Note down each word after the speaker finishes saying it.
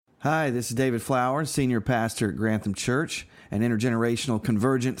Hi, this is David Flowers, Senior Pastor at Grantham Church, an intergenerational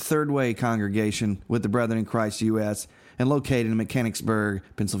convergent third way congregation with the Brethren in Christ U.S. and located in Mechanicsburg,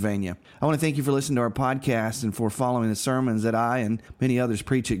 Pennsylvania. I want to thank you for listening to our podcast and for following the sermons that I and many others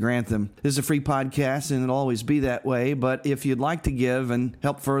preach at Grantham. This is a free podcast and it'll always be that way, but if you'd like to give and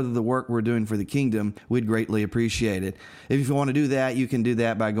help further the work we're doing for the kingdom, we'd greatly appreciate it. If you want to do that, you can do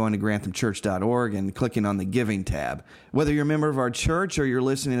that by going to granthamchurch.org and clicking on the Giving tab. Whether you're a member of our church or you're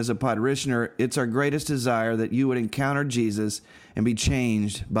listening as a parishioner, it's our greatest desire that you would encounter Jesus and be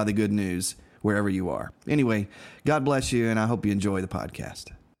changed by the good news wherever you are. Anyway, God bless you, and I hope you enjoy the podcast.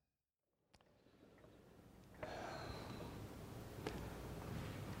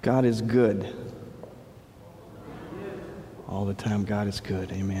 God is good. All the time, God is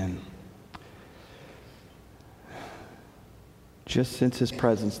good. Amen. Just sense His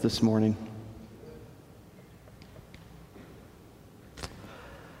presence this morning.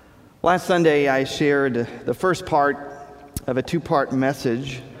 Last Sunday, I shared the first part of a two-part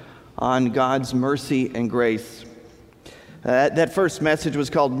message on God's mercy and grace. That first message was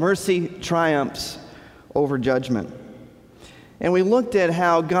called Mercy Triumphs Over Judgment. And we looked at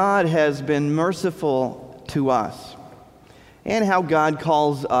how God has been merciful to us and how God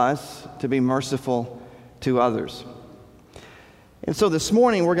calls us to be merciful to others. And so this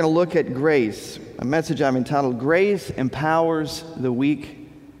morning we're going to look at grace, a message I've entitled Grace Empowers the Weak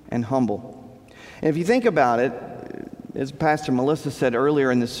and Humble. And if you think about it, as Pastor Melissa said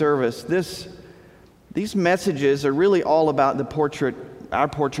earlier in the service, these messages are really all about our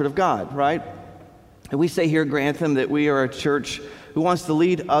portrait of God, right? And we say here at Grantham that we are a church who wants to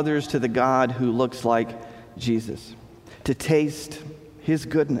lead others to the God who looks like Jesus, to taste His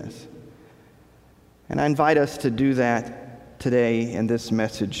goodness. And I invite us to do that today in this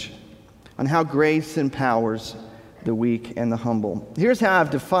message on how grace empowers the weak and the humble. Here's how I've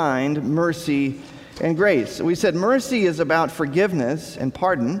defined mercy and grace. We said mercy is about forgiveness and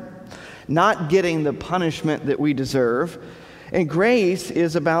pardon, not getting the punishment that we deserve. And grace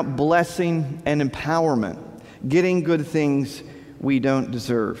is about blessing and empowerment, getting good things we don't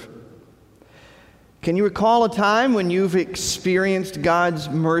deserve. Can you recall a time when you've experienced God's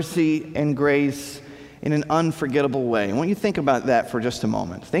mercy and grace in an unforgettable way? I want you to think about that for just a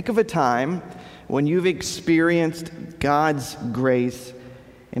moment. Think of a time when you've experienced God's grace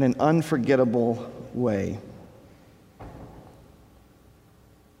in an unforgettable way.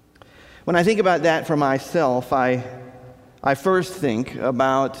 When I think about that for myself, I first think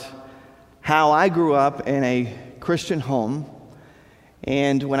about how I grew up in a Christian home,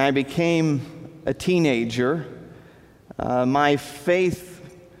 and when I became a teenager, my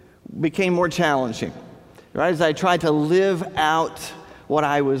faith became more challenging. Right? As I tried to live out what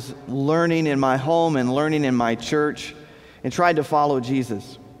I was learning in my home and learning in my church, and tried to follow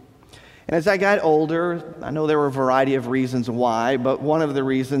Jesus. And as I got older, I know there were a variety of reasons why, but one of the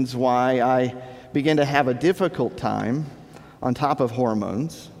reasons why I began to have a difficult time, on top of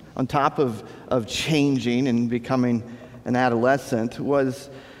hormones, on top of changing and becoming an adolescent, was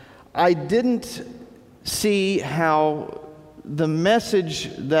I didn't see how the message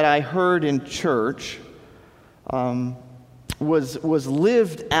that I heard in church was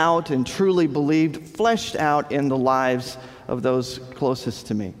lived out and truly believed, fleshed out in the lives of those closest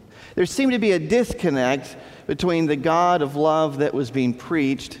to me. There seemed to be a disconnect between the God of love that was being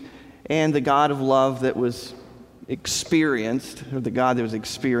preached and the God of love that was experienced, or the God that was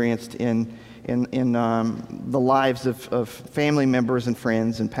experienced in the lives of family members and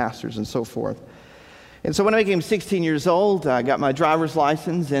friends and pastors and so forth. And so when I became 16 years old, I got my driver's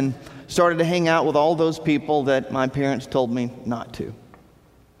license and started to hang out with all those people that my parents told me not to.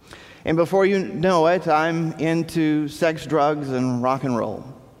 And before you know it, I'm into sex, drugs, and rock and roll,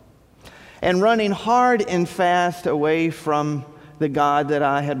 and running hard and fast away from the God that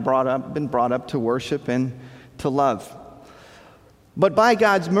I had been brought up to worship and to love. But by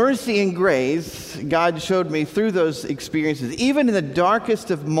God's mercy and grace, God showed me through those experiences, even in the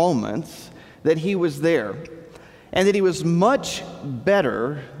darkest of moments, that He was there, and that He was much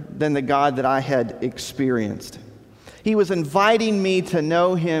better than the God that I had experienced. He was inviting me to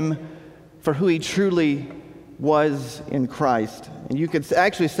know Him for who He truly was in Christ. And you could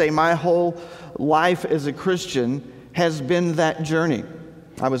actually say my whole life as a Christian has been that journey.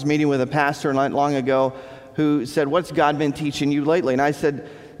 I was meeting with a pastor not long ago who said, "What's God been teaching you lately?" And I said,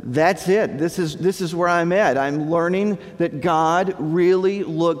 "That's it. This is where I'm at. I'm learning that God really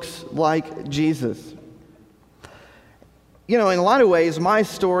looks like Jesus." You know, in a lot of ways, my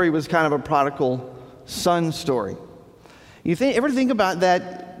story was kind of a prodigal son story. Ever think about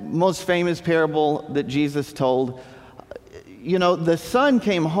that most famous parable that Jesus told? the son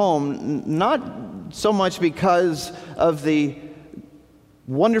came home not so much because of the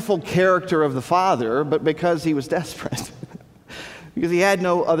wonderful character of the father, but because he was desperate. Because he had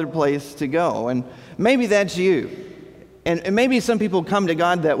no other place to go. And maybe that's you. And maybe some people come to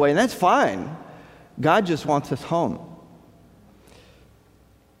God that way, and that's fine. God just wants us home.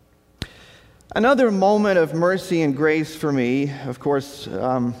 Another moment of mercy and grace for me, of course,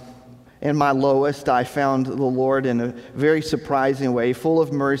 in my lowest, I found the Lord in a very surprising way, full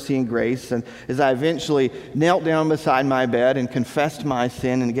of mercy and grace. And as I eventually knelt down beside my bed and confessed my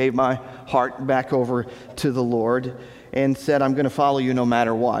sin and gave my heart back over to the Lord and said, I'm going to follow you no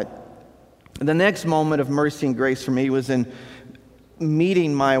matter what. And the next moment of mercy and grace for me was in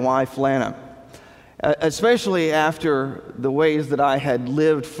meeting my wife, Lana. Especially after the ways that I had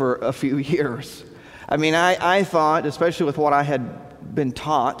lived for a few years. I mean, I thought, especially with what I had been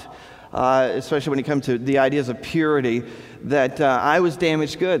taught, especially when it comes to the ideas of purity, that I was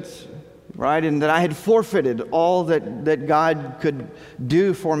damaged goods, right? And that I had forfeited all that God could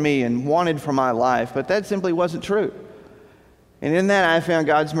do for me and wanted for my life. But that simply wasn't true. And in that, I found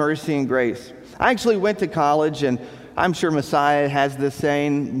God's mercy and grace. I actually went to college, and I'm sure Messiah has this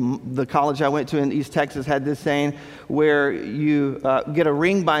saying. The college I went to in East Texas had this saying, where you get a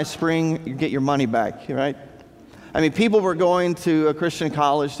ring by spring, you get your money back, right? I mean, people were going to a Christian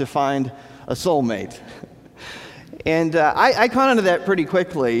college to find a soulmate. And I caught on to that pretty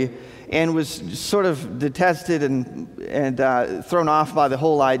quickly and was sort of detested and thrown off by the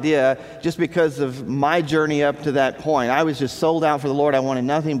whole idea just because of my journey up to that point. I was just sold out for the Lord. I wanted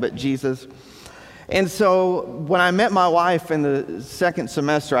nothing but Jesus. And so when I met my wife in the second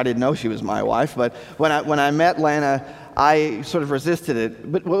semester, I didn't know she was my wife, but when I met Lana, I sort of resisted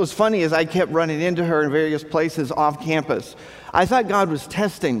it. But what was funny is I kept running into her in various places off campus. I thought God was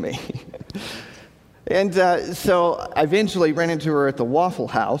testing me. And so I eventually ran into her at the Waffle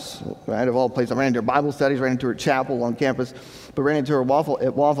House, right, of all places. I ran into her Bible studies, ran into her chapel on campus, but ran into her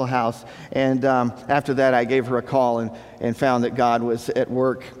at Waffle House. And after that, I gave her a call and found that God was at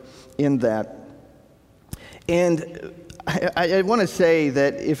work in that. And I want to say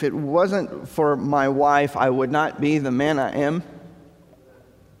that if it wasn't for my wife, I would not be the man I am.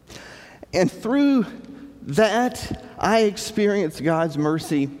 And through that, I experienced God's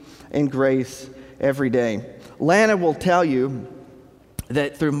mercy and grace every day. Lana will tell you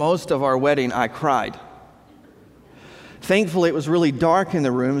that through most of our wedding, I cried. Thankfully, it was really dark in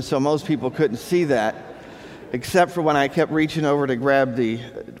the room, so most people couldn't see that, except for when I kept reaching over to grab the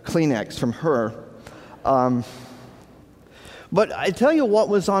Kleenex from her. But I tell you what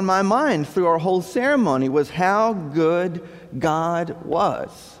was on my mind through our whole ceremony was how good God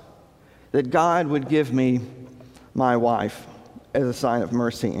was. That God would give me my wife as a sign of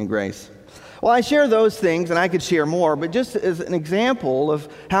mercy and grace. Well, I share those things, and I could share more, but just as an example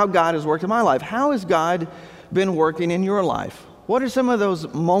of how God has worked in my life. How has God been working in your life? What are some of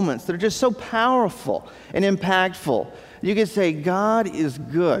those moments that are just so powerful and impactful? You can say, God is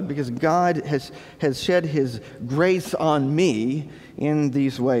good because God has shed His grace on me in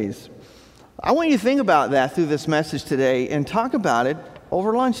these ways. I want you to think about that through this message today and talk about it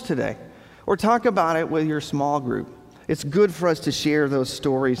over lunch today, or talk about it with your small group. It's good for us to share those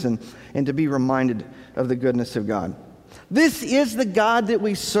stories and to be reminded of the goodness of God. This is the God that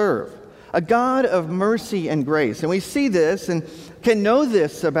we serve, a God of mercy and grace. And we see this and can know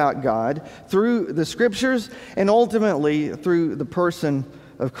this about God through the Scriptures and ultimately through the person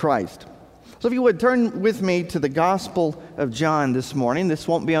of Christ. So if you would turn with me to the Gospel of John this morning. This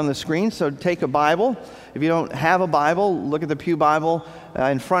won't be on the screen, so take a Bible. If you don't have a Bible, look at the Pew Bible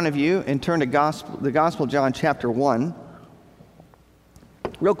in front of you and turn to the Gospel of John chapter 1.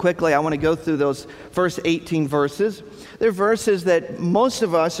 Real quickly, I want to go through those first 18 verses. They're verses that most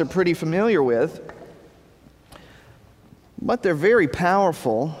of us are pretty familiar with, but they're very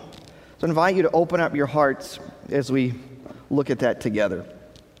powerful. So I invite you to open up your hearts as we look at that together.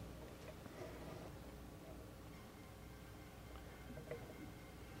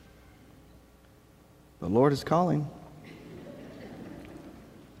 The Lord is calling.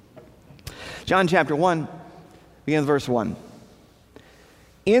 John chapter 1, begin with verse 1.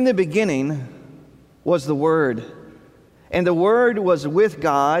 In the beginning was the Word, and the Word was with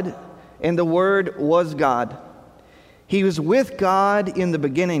God, and the Word was God. He was with God in the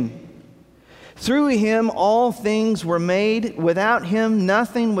beginning. Through Him all things were made. Without Him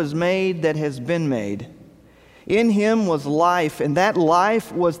nothing was made that has been made. In Him was life, and that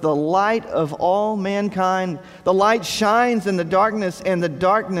life was the light of all mankind. The light shines in the darkness, and the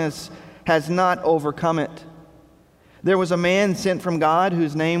darkness has not overcome it. There was a man sent from God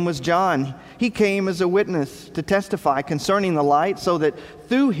whose name was John. He came as a witness to testify concerning the light, so that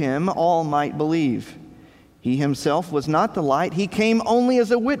through him all might believe. He himself was not the light. He came only as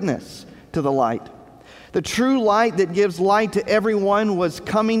a witness to the light. The true light that gives light to everyone was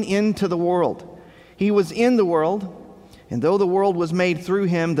coming into the world. He was in the world, and though the world was made through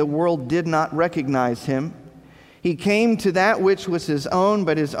him, the world did not recognize him. He came to that which was his own,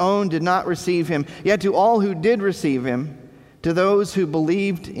 but his own did not receive him. Yet to all who did receive him, to those who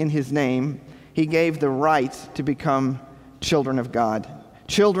believed in his name, he gave the right to become children of God.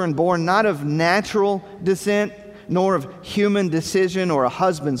 Children born not of natural descent, nor of human decision or a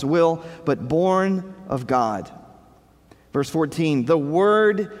husband's will, but born of God. Verse 14, the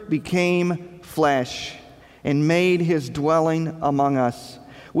Word became flesh and made his dwelling among us.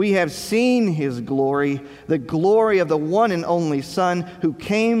 We have seen his glory, the glory of the one and only Son who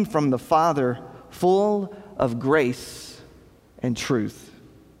came from the Father, full of grace and truth.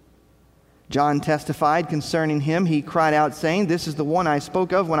 John testified concerning him. He cried out, saying, "This is the one I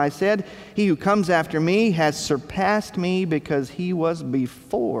spoke of when I said, 'He who comes after me has surpassed me because he was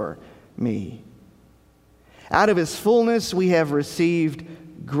before me.' Out of his fullness we have received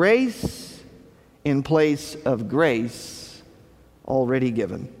grace in place of grace already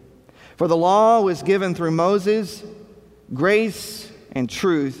given. For the law was given through Moses, grace and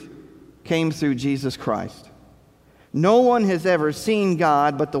truth came through Jesus Christ. No one has ever seen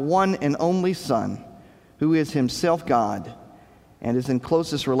God but the one and only Son, who is himself God and is in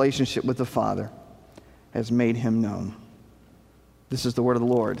closest relationship with the Father, has made him known." This is the word of the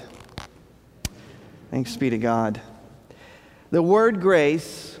Lord. Thanks be to God. The word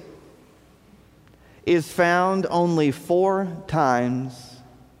grace is found only 4 times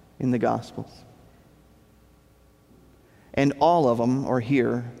in the Gospels. And all of them are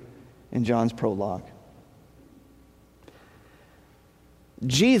here in John's prologue.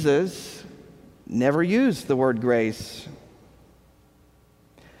 Jesus never used the word grace.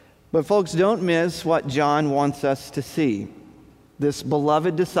 But folks, don't miss what John wants us to see. This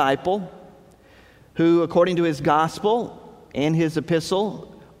beloved disciple who, according to his gospel and his epistle,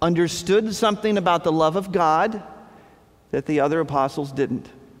 understood something about the love of God that the other apostles didn't.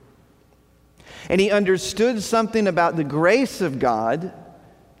 And he understood something about the grace of God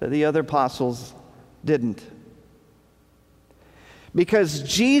that the other apostles didn't. Because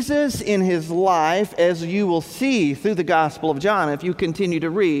Jesus in his life, as you will see through the Gospel of John, if you continue to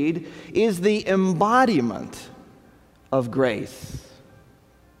read, is the embodiment of grace.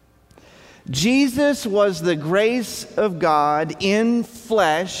 Jesus was the grace of God in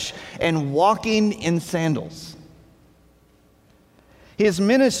flesh and walking in sandals. His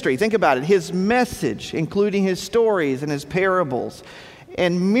ministry, think about it, his message, including his stories and his parables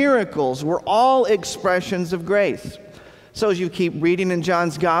and miracles, were all expressions of grace. So as you keep reading in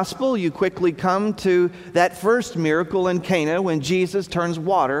John's gospel, you quickly come to that first miracle in Cana when Jesus turns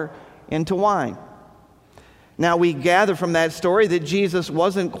water into wine. Now we gather from that story that Jesus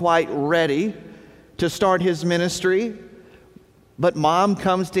wasn't quite ready to start his ministry, but Mom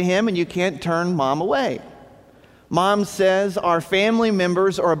comes to him and you can't turn Mom away. Mom says, "Our family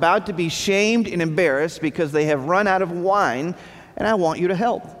members are about to be shamed and embarrassed because they have run out of wine, and I want you to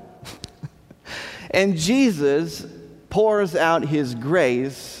help." And Jesus pours out his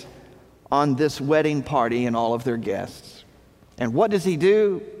grace on this wedding party and all of their guests. And what does he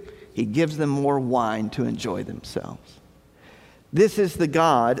do? He gives them more wine to enjoy themselves. This is the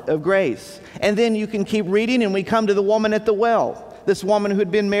God of grace. And then you can keep reading and we come to the woman at the well. This woman who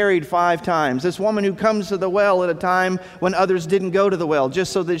had been married 5 times. This woman who comes to the well at a time when others didn't go to the well,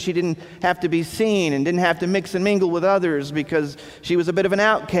 just so that she didn't have to be seen and didn't have to mix and mingle with others because she was a bit of an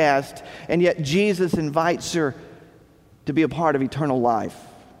outcast. And yet Jesus invites her to be a part of eternal life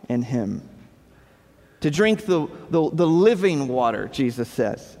in him. To drink the living water, Jesus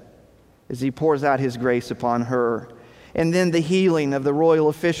says, as he pours out his grace upon her. And then the healing of the royal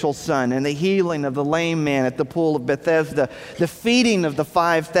official's son, and the healing of the lame man at the pool of Bethesda, the feeding of the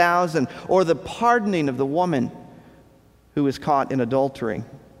 5,000, or the pardoning of the woman who was caught in adultery.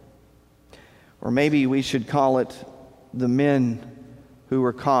 Or maybe we should call it the men who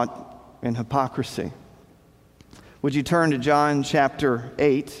were caught in hypocrisy. Would you turn to John chapter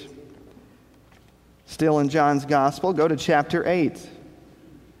 8? Still in John's gospel, go to chapter 8.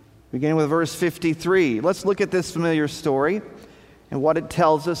 Beginning with verse 53. Let's look at this familiar story and what it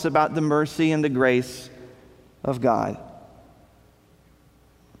tells us about the mercy and the grace of God.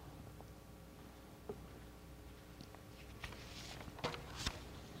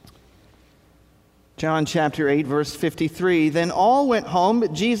 John chapter 8, verse 53. Then all went home,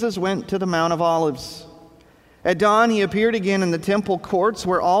 but Jesus went to the Mount of Olives. At dawn, he appeared again in the temple courts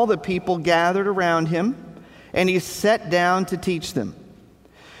where all the people gathered around him, and he sat down to teach them.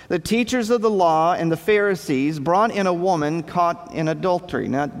 The teachers of the law and the Pharisees brought in a woman caught in adultery.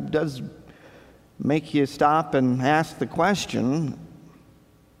 Now, it does make you stop and ask the question,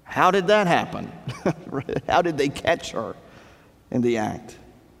 how did that happen? How did they catch her in the act?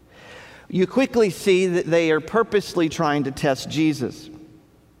 You quickly see that they are purposely trying to test Jesus.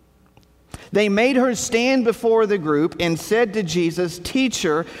 They made her stand before the group and said to Jesus,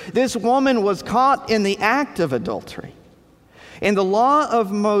 "Teacher, this woman was caught in the act of adultery. And the law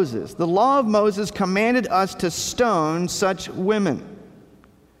of Moses commanded us to stone such women.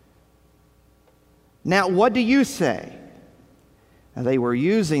 Now, what do you say?" Now, they were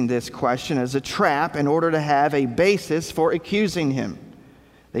using this question as a trap in order to have a basis for accusing him.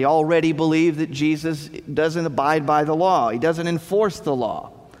 They already believe that Jesus doesn't abide by the law. He doesn't enforce the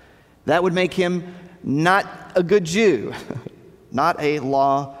law. That would make him not a good Jew, not a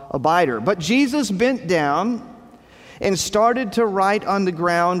law abider. But Jesus bent down and started to write on the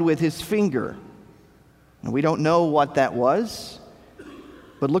ground with his finger. And we don't know what that was,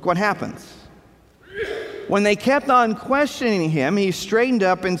 but look what happens. When they kept on questioning him, he straightened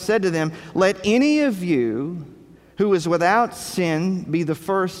up and said to them, "Let any of you who is without sin be the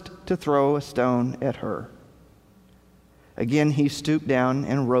first to throw a stone at her." Again, he stooped down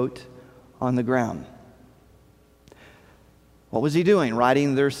and wrote on the ground. What was he doing?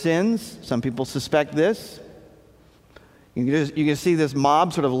 Writing their sins? Some people suspect this. You can see this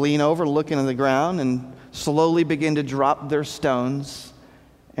mob sort of lean over, looking at the ground, and slowly begin to drop their stones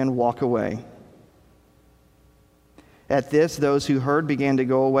and walk away. At this, those who heard began to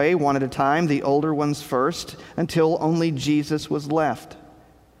go away, one at a time, the older ones first, until only Jesus was left,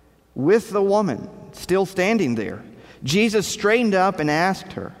 with the woman still standing there. Jesus straightened up and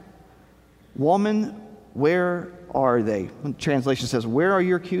asked her, "Woman, where are they?" One translation says, "Where are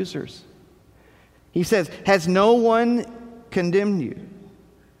your accusers?" He says, "Has no one condemned you?"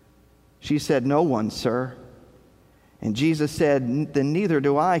 She said, "No one, sir." And Jesus said, "Then neither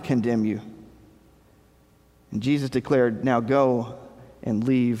do I condemn you." And Jesus declared, "Now go and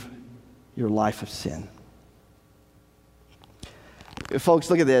leave your life of sin." Folks,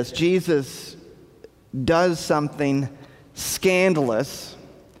 look at this. Jesus does something scandalous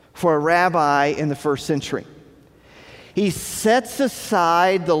for a rabbi in the first century. He sets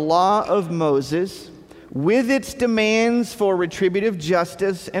aside the law of Moses with its demands for retributive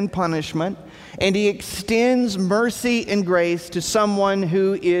justice and punishment, and he extends mercy and grace to someone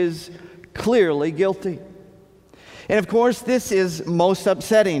who is clearly guilty. And of course, this is most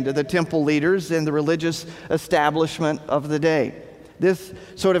upsetting to the temple leaders and the religious establishment of the day. This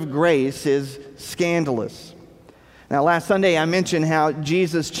sort of grace is scandalous. Now, last Sunday I mentioned how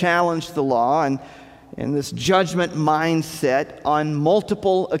Jesus challenged the law and this judgment mindset on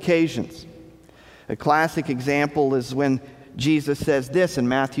multiple occasions. A classic example is when Jesus says this in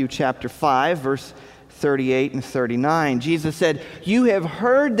Matthew chapter 5, verse 38 and 39. Jesus said, "You have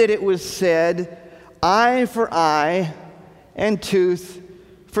heard that it was said, eye for eye and tooth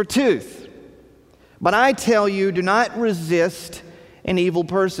for tooth. But I tell you, do not resist an evil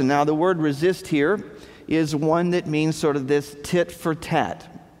person." Now, the word resist here is one that means sort of this tit for tat,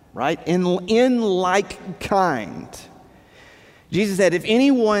 right? In like kind. Jesus said, if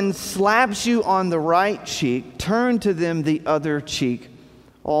anyone slaps you on the right cheek, turn to them the other cheek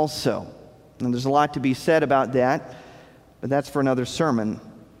also. And there's a lot to be said about that, but that's for another sermon.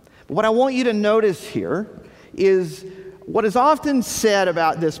 But what I want you to notice here is what is often said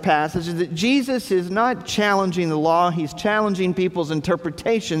about this passage is that Jesus is not challenging the law, he's challenging people's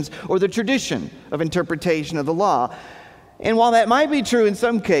interpretations or the tradition of interpretation of the law. And while that might be true in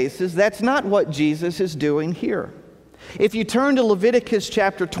some cases, that's not what Jesus is doing here. If you turn to Leviticus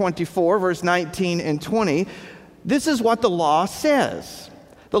chapter 24, verse 19 and 20, this is what the law says.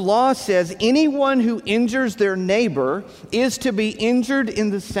 The law says anyone who injures their neighbor is to be injured in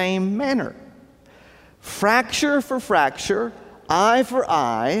the same manner. Fracture for fracture, eye for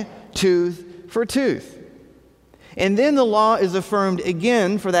eye, tooth for tooth. And then the law is affirmed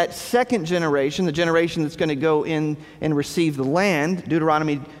again for that second generation, the generation that's going to go in and receive the land.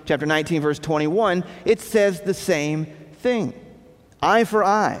 Deuteronomy chapter 19, verse 21, it says the same thing. Eye for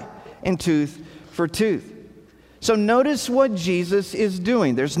eye and tooth for tooth. So notice what Jesus is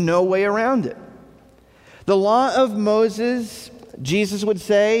doing. There's no way around it. The law of Moses, Jesus would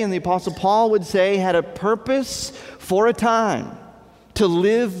say, and the Apostle Paul would say, had a purpose for a time to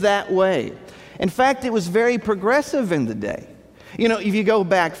live that way. In fact, it was very progressive in the day. You know, if you go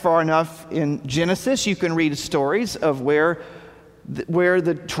back far enough in Genesis, you can read stories of where where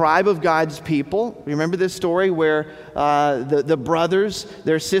the tribe of God's people, remember this story where the brothers,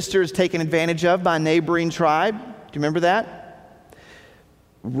 their sister is taken advantage of by a neighboring tribe? Do you remember that?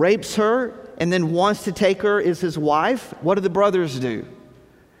 Rapes her and then wants to take her as his wife. What do the brothers do?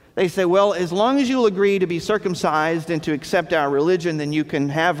 They say, well, as long as you'll agree to be circumcised and to accept our religion, then you can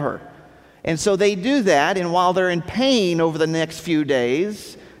have her. And so they do that, and while they're in pain over the next few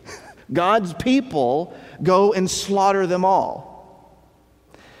days, God's people go and slaughter them all.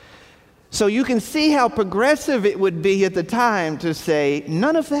 So you can see how progressive it would be at the time to say,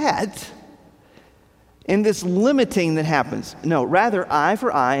 none of that, and this limiting that happens. No, rather eye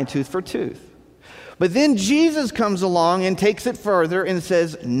for eye and tooth for tooth. But then Jesus comes along and takes it further and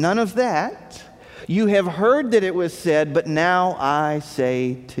says, none of that. You have heard that it was said, but now I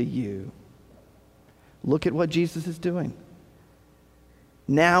say to you. Look at what Jesus is doing.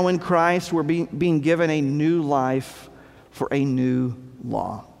 Now in Christ, we're being given a new life for a new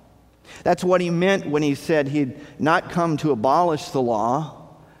law. That's what he meant when he said he'd not come to abolish the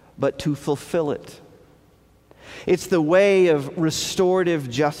law, but to fulfill it. It's the way of restorative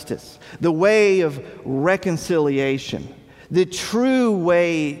justice, the way of reconciliation, the true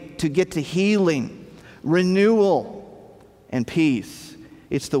way to get to healing, renewal, and peace.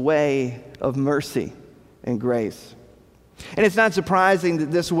 It's the way of mercy and grace. And it's not surprising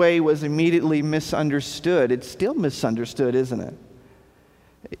that this way was immediately misunderstood. It's still misunderstood, isn't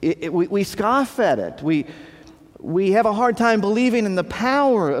it? We scoff at it. We have a hard time believing in the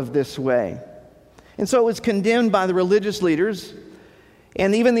power of this way. And so it was condemned by the religious leaders,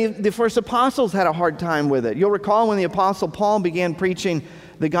 and even the first apostles had a hard time with it. You'll recall when the apostle Paul began preaching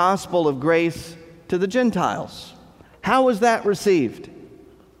the gospel of grace to the Gentiles. How was that received?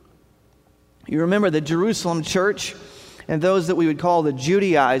 You remember the Jerusalem church and those that we would call the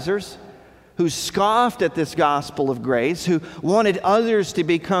Judaizers, who scoffed at this gospel of grace, who wanted others to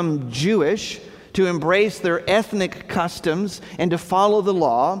become Jewish, to embrace their ethnic customs and to follow the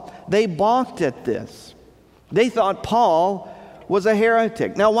law. They balked at this. They thought Paul was a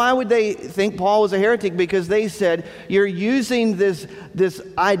heretic. Now, why would they think Paul was a heretic? Because they said, you're using this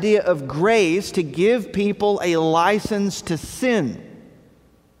idea of grace to give people a license to sin,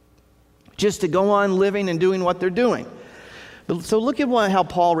 just to go on living and doing what they're doing. So look at how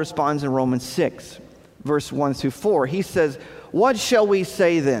Paul responds in Romans 6, verse 1 through 4. He says, what shall we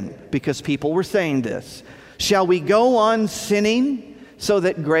say then? Because people were saying this. Shall we go on sinning so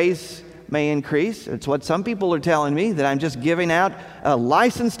that grace may increase? It's what some people are telling me, that I'm just giving out a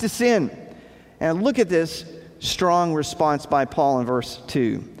license to sin. And look at this strong response by Paul in verse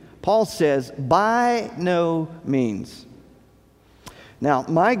 2. Paul says, by no means. Now,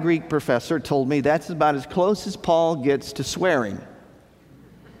 my Greek professor told me that's about as close as Paul gets to swearing.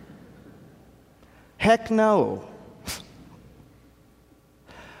 Heck no.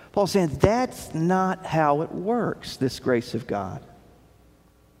 Paul's saying that's not how it works, this grace of God.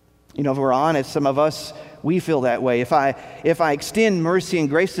 You know, if we're honest, some of us, we feel that way. If I extend mercy and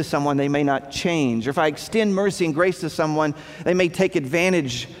grace to someone, they may not change. Or if I extend mercy and grace to someone, they may take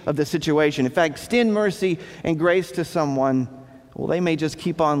advantage of the situation. If I extend mercy and grace to someone, well, they may just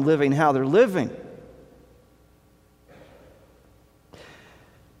keep on living how they're living.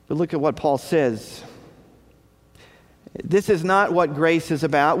 But look at what Paul says. This is not what grace is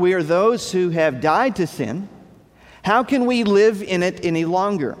about. We are those who have died to sin. How can we live in it any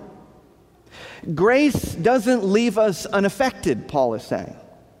longer? Grace doesn't leave us unaffected, Paul is saying.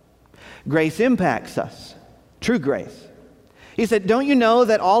 Grace impacts us. True grace. He said, don't you know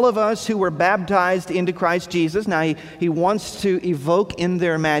that all of us who were baptized into Christ Jesus, now he wants to evoke in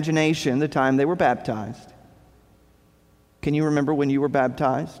their imagination the time they were baptized. Can you remember when you were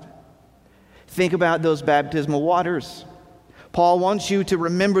baptized? Think about those baptismal waters. Paul wants you to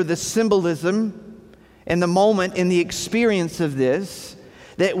remember the symbolism and the moment in the experience of this,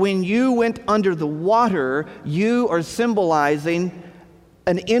 that when you went under the water, you are symbolizing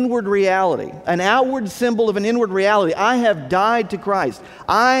an inward reality, an outward symbol of an inward reality. I have died to Christ.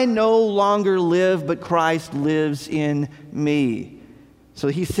 I no longer live, but Christ lives in me. So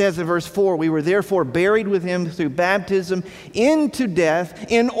he says in verse 4, we were therefore buried with him through baptism into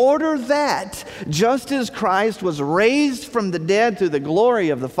death, in order that, just as Christ was raised from the dead through the glory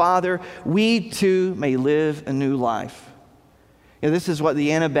of the Father, we too may live a new life. And this is what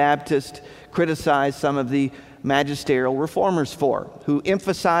the Anabaptists criticized some of the magisterial reformers for, who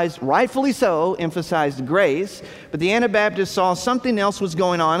emphasized, rightfully so, emphasized grace, but the Anabaptists saw something else was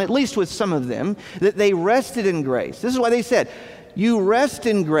going on, at least with some of them, that they rested in grace. This is why they said, you rest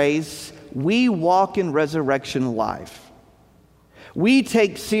in grace, we walk in resurrection life. We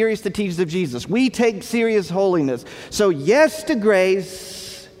take serious the teachings of Jesus. We take serious holiness. So yes to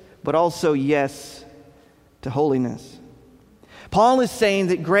grace, but also yes to holiness. Paul is saying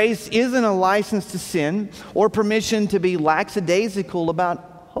that grace isn't a license to sin or permission to be lackadaisical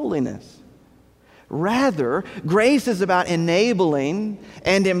about holiness. Rather, grace is about enabling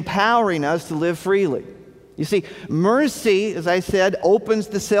and empowering us to live freely. You see, mercy, as I said, opens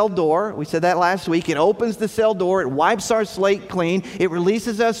the cell door. We said that last week. It opens the cell door. It wipes our slate clean. It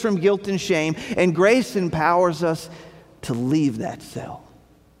releases us from guilt and shame. And grace empowers us to leave that cell.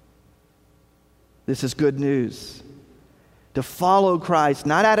 This is good news. To follow Christ,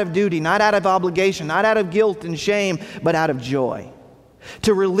 not out of duty, not out of obligation, not out of guilt and shame, but out of joy.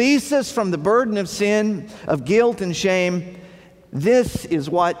 To release us from the burden of sin, of guilt and shame. This is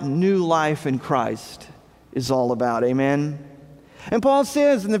what new life in Christ is all about. Amen? And Paul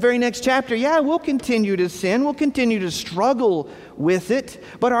says in the very next chapter, yeah, we'll continue to sin. We'll continue to struggle with it.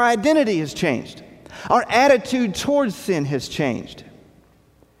 But our identity has changed. Our attitude towards sin has changed.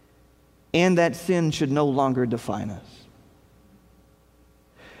 And that sin should no longer define us.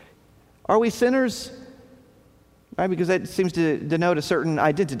 Are we sinners? Right? Because that seems to denote a certain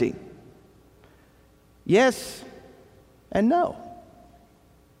identity. Yes and no.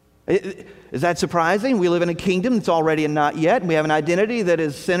 Is that surprising? We live in a kingdom that's already a not yet, and we have an identity that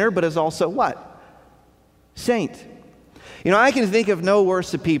is sinner, but is also what? Saint. You know, I can think of no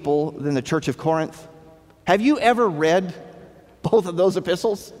worse of people than the Church of Corinth. Have you ever read both of those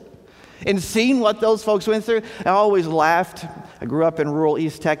epistles and seen what those folks went through? I always laughed. I grew up in rural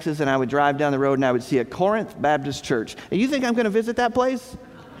East Texas, and I would drive down the road, and I would see a Corinth Baptist church. And you think I'm going to visit that place?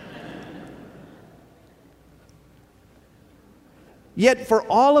 Yet for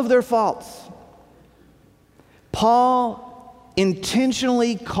all of their faults, Paul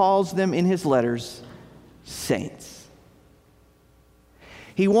intentionally calls them in his letters saints.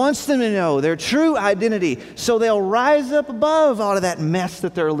 He wants them to know their true identity so they'll rise up above all of that mess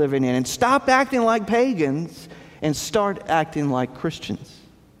that they're living in and stop acting like pagans and start acting like Christians.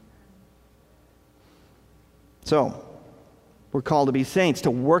 So, we're called to be saints,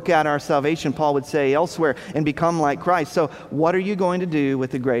 to work out our salvation, Paul would say elsewhere, and become like Christ. So what are you going to do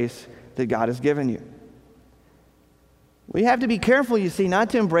with the grace that God has given you? We have to be careful, you see,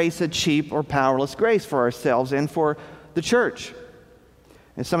 not to embrace a cheap or powerless grace for ourselves and for the church.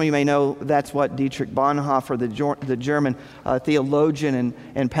 And some of you may know that's what Dietrich Bonhoeffer, the German theologian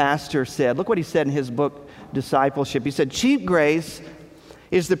and pastor, said. Look what he said in his book, Discipleship. He said, cheap grace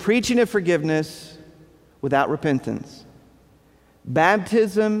is the preaching of forgiveness without repentance.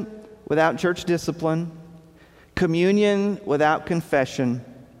 Baptism without church discipline, communion without confession,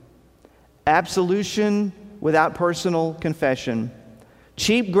 absolution without personal confession.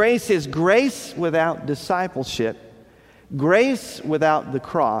 Cheap grace is grace without discipleship, grace without the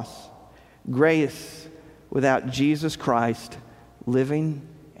cross, grace without Jesus Christ living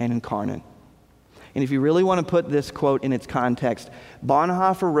and incarnate. And if you really want to put this quote in its context,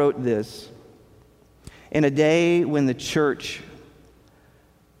 Bonhoeffer wrote this in a day when the church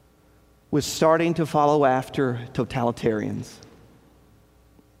was starting to follow after totalitarians,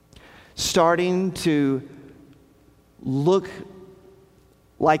 starting to look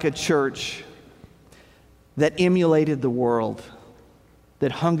like a church that emulated the world,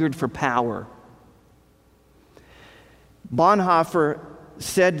 that hungered for power. Bonhoeffer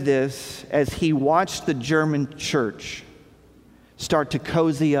said this as he watched the German church start to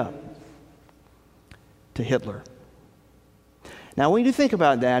cozy up to Hitler. Now, when you think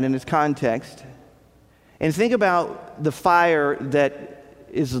about that in its context, and think about the fire that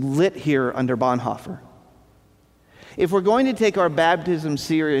is lit here under Bonhoeffer, if we're going to take our baptism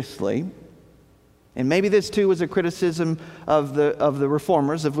seriously, and maybe this too was a criticism of the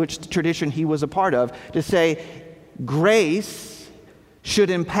reformers, of which tradition he was a part of, to say grace should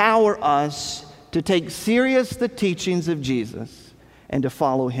empower us to take serious the teachings of Jesus and to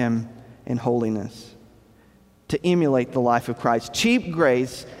follow him in holiness, to emulate the life of Christ. Cheap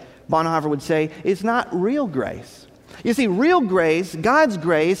grace, Bonhoeffer would say, is not real grace. You see, real grace, God's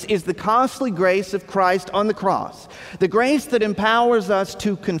grace, is the costly grace of Christ on the cross. The grace that empowers us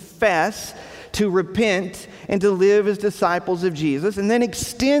to confess, to repent, and to live as disciples of Jesus, and then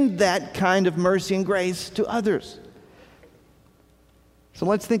extend that kind of mercy and grace to others. So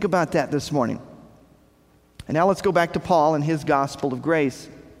let's think about that this morning. And now let's go back to Paul and his gospel of grace.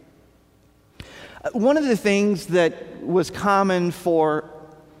 One of the things that was common for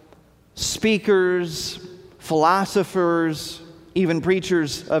speakers, philosophers, even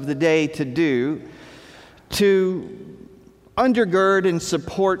preachers of the day to do, to undergird and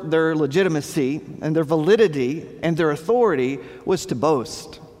support their legitimacy and their validity and their authority was to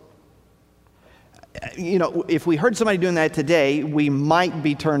boast. You know, if we heard somebody doing that today, we might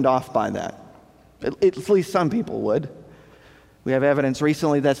be turned off by that. At least some people would. We have evidence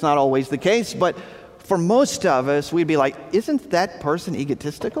recently that's not always the case, but for most of us, we'd be like, isn't that person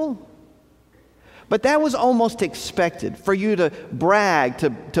egotistical? But that was almost expected, for you to brag,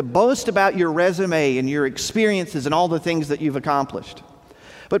 to boast about your resume and your experiences and all the things that you've accomplished.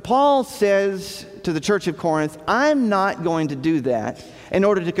 But Paul says to the church of Corinth, I'm not going to do that in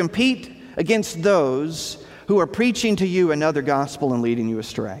order to compete against those who are preaching to you another gospel and leading you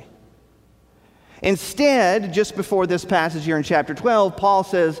astray. Instead, just before this passage here in chapter 12, Paul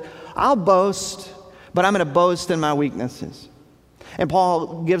says, I'll boast, but I'm going to boast in my weaknesses. And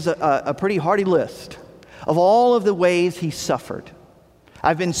Paul gives a pretty hearty list of all of the ways he suffered.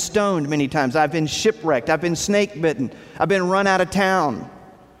 I've been stoned many times. I've been shipwrecked. I've been snake bitten. I've been run out of town.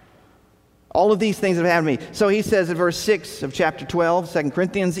 All of these things have happened to me. So he says in verse 6 of chapter 12, 2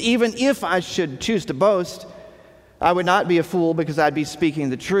 Corinthians, even if I should choose to boast, I would not be a fool because I'd be speaking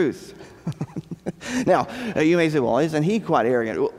the truth. Now, you may say, well, isn't he quite arrogant?